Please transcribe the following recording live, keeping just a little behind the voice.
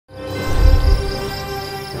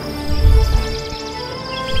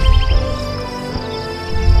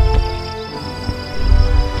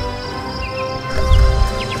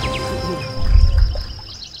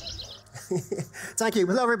Thank you.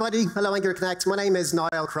 Hello, everybody. Hello, AngularConnect. My name is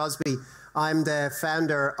Niall Crosby. I'm the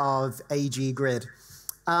founder of AG Grid.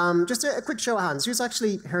 Just a quick show of hands. Who's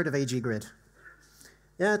actually heard of AG Grid?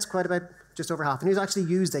 Yeah, it's quite about just over half. And who's actually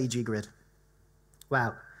used AG Grid?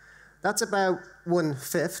 Wow. That's about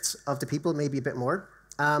 1/5 of the people, maybe a bit more.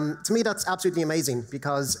 To me, that's absolutely amazing,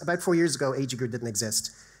 because about 4 years ago, AG Grid didn't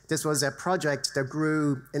exist. This was a project that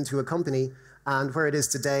grew into a company, and where it is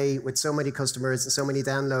today with so many customers and so many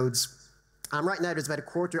downloads. Right now, there's about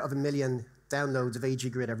 250,000 downloads of AG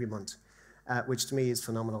Grid every month, which to me is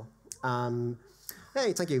phenomenal.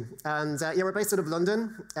 Hey, thank you. And yeah, we're based out of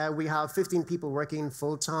London. We have 15 people working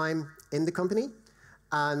full-time in the company.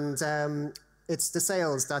 And it's the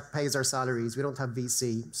sales that pays our salaries. We don't have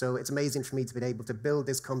VC. So it's amazing for me to be able to build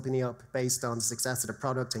this company up based on the success of the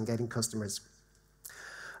product and getting customers.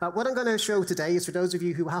 What I'm going to show today is, for those of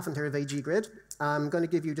you who haven't heard of AG Grid, I'm going to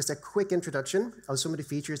give you just a quick introduction of some of the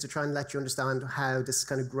features to try and let you understand how this has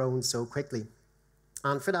kind of grown so quickly.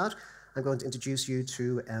 And for that, I'm going to introduce you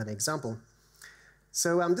to an example.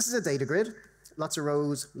 So this is a data grid, lots of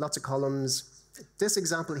rows, lots of columns. This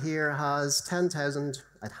example here has 10,000,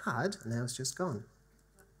 it had, and now it's just gone.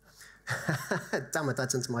 Damn it,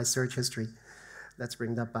 that's into my search history. Let's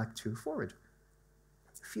bring that back to forward.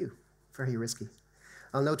 Phew, very risky.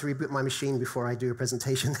 I'll know to reboot my machine before I do a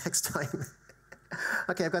presentation next time.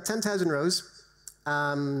 OK, I've got 10,000 rows.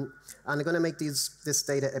 And I'm going to make this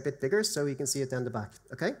data a bit bigger so you can see it down the back.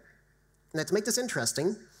 OK? Now, to make this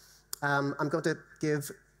interesting, I'm going to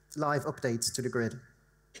give live updates to the grid.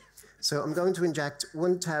 So I'm going to inject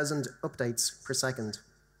 1,000 updates per second.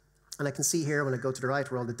 And I can see here, when I go to the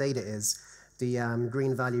right where all the data is, the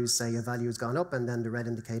green values say a value has gone up, and then the red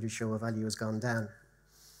indicators show a value has gone down.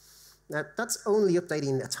 Now, that's only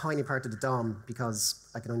updating a tiny part of the DOM, because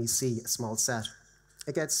I can only see a small set.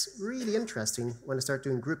 It gets really interesting when I start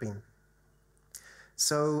doing grouping.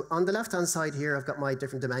 So on the left-hand side here, I've got my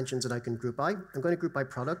different dimensions that I can group by. I'm going to group by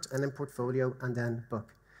product, and then portfolio, and then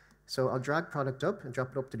book. So I'll drag product up and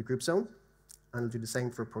drop it up to the group zone. And I'll do the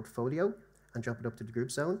same for portfolio and drop it up to the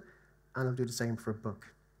group zone. And I'll do the same for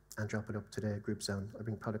book and drop it up to the group zone. I'll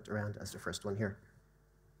bring product around as the first one here.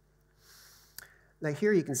 Now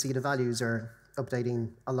here you can see the values are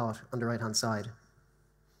updating a lot on the right-hand side.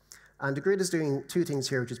 And the grid is doing two things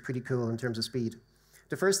here, which is pretty cool in terms of speed.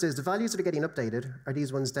 The first is the values that are getting updated are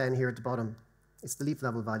these ones down here at the bottom. It's the leaf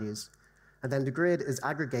level values. And then the grid is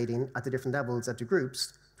aggregating at the different levels at the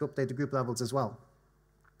groups to update the group levels as well.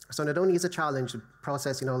 So not only is it challenged with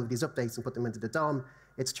processing all of these updates and put them into the DOM,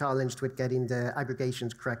 it's challenged with getting the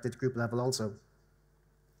aggregations correct at the group level also.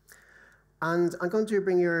 And I'm going to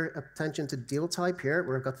bring your attention to deal type here,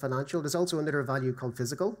 where I've got financial. There's also another value called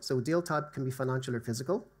physical. So deal type can be financial or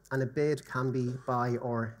physical, and a bid can be buy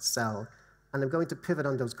or sell. And I'm going to pivot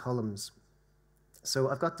on those columns. So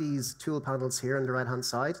I've got these tool panels here on the right-hand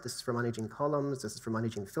side. This is for managing columns. This is for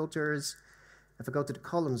managing filters. If I go to the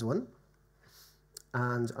columns one,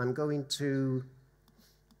 and I'm going to,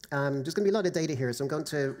 there's going to be a lot of data here, so I'm going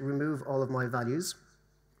to remove all of my values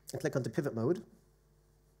and click on the pivot mode.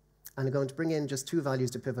 And I'm going to bring in just two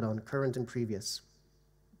values to pivot on, current and previous.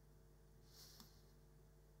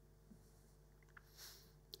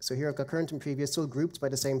 So here I've got current and previous still grouped by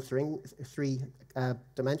the same three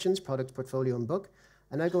dimensions, product, portfolio, and book.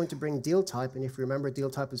 I'm now going to bring deal type, and if you remember, deal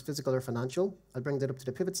type is physical or financial. I'll bring that up to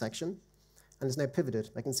the pivot section, and it's now pivoted.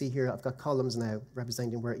 I can see here I've got columns now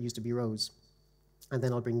representing where it used to be rows. And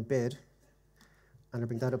then I'll bring bid, and I'll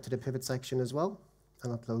bring that up to the pivot section as well,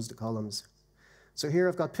 and I'll close the columns. So here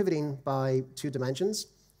I've got pivoting by 2 dimensions,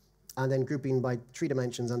 and then grouping by 3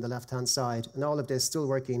 dimensions on the left-hand side. And all of this still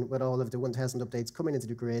working with all of the 1,000 updates coming into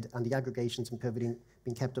the grid and the aggregations and pivoting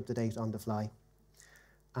being kept up to date on the fly.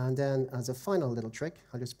 And then as a final little trick,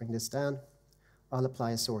 I'll just bring this down. I'll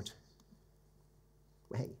apply a sort.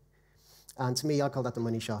 Hey. And to me, I call that the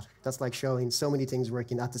money shot. That's like showing so many things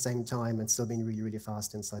working at the same time and still being really, really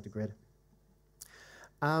fast inside the grid.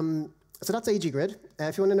 So that's AG Grid.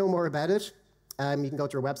 If you want to know more about it, you can go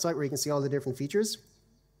to our website where you can see all the different features.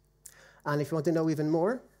 And if you want to know even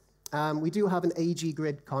more, we do have an AG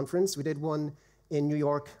Grid conference. We did one in New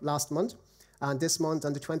York last month. And this month,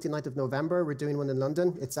 on the 29th of November, we're doing one in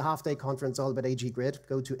London. It's a half-day conference all about AG Grid.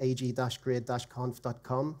 Go to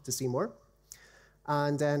ag-grid-conf.com to see more.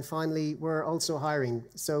 And then finally, we're also hiring.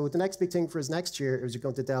 So the next big thing for us next year is we're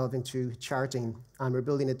going to delve into charting. And we're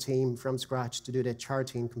building a team from scratch to do the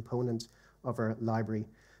charting component of our library.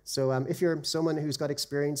 So if you're someone who's got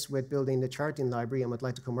experience with building the charting library and would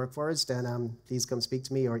like to come work for us, then please come speak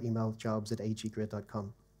to me or email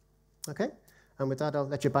jobs@aggrid.com. OK? And with that, I'll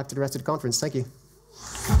let you back to the rest of the conference. Thank you.